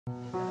I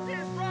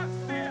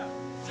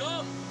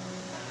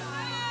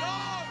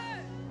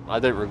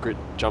don't regret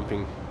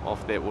jumping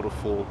off that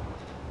waterfall.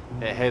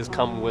 It has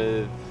come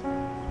with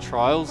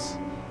trials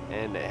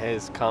and it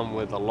has come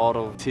with a lot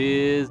of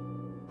tears.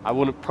 I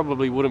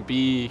probably wouldn't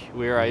be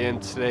where I am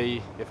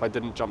today if I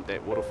didn't jump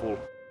that waterfall.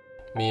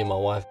 Me and my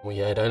wife, we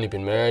had only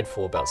been married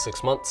for about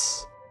 6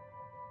 months.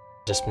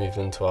 Just moved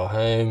into our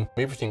home.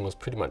 Everything was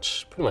pretty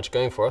much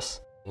going for us.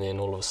 And then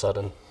all of a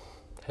sudden,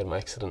 had my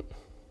accident.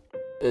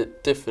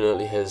 It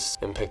definitely has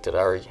impacted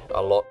Ari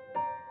a lot.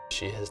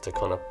 She has to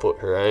kind of put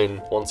her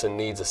own wants and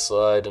needs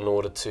aside in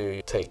order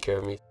to take care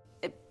of me.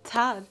 It's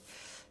hard,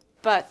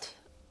 but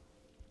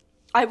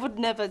I would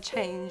never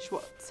change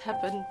what's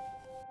happened.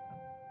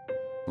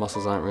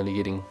 Muscles aren't really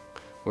getting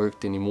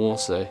worked anymore,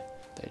 so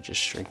they just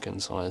shrink in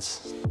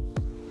size.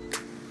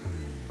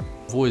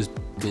 I've always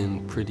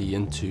been pretty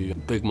into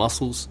big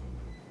muscles.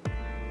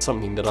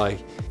 Something that I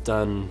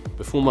done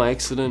before my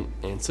accident,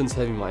 and since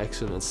having my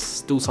accident, it's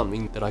still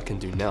something that I can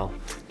do now,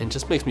 and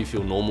just makes me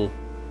feel normal.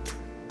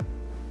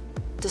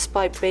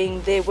 Despite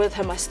being there with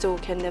him, I still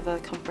can never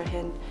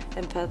comprehend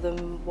and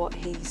fathom what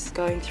he's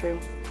going through.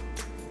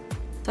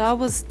 So I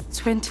was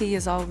 20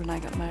 years old when I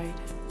got married.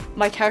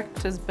 My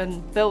character's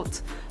been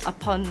built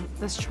upon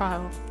this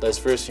trial. Those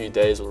first few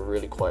days were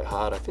really quite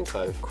hard. I think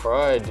I've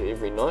cried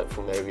every night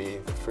for maybe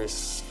the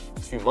first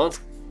few months.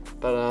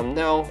 But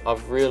now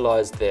I've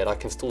realised that I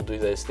can still do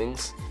those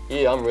things.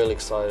 Yeah, I'm really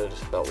excited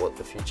about what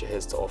the future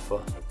has to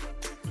offer.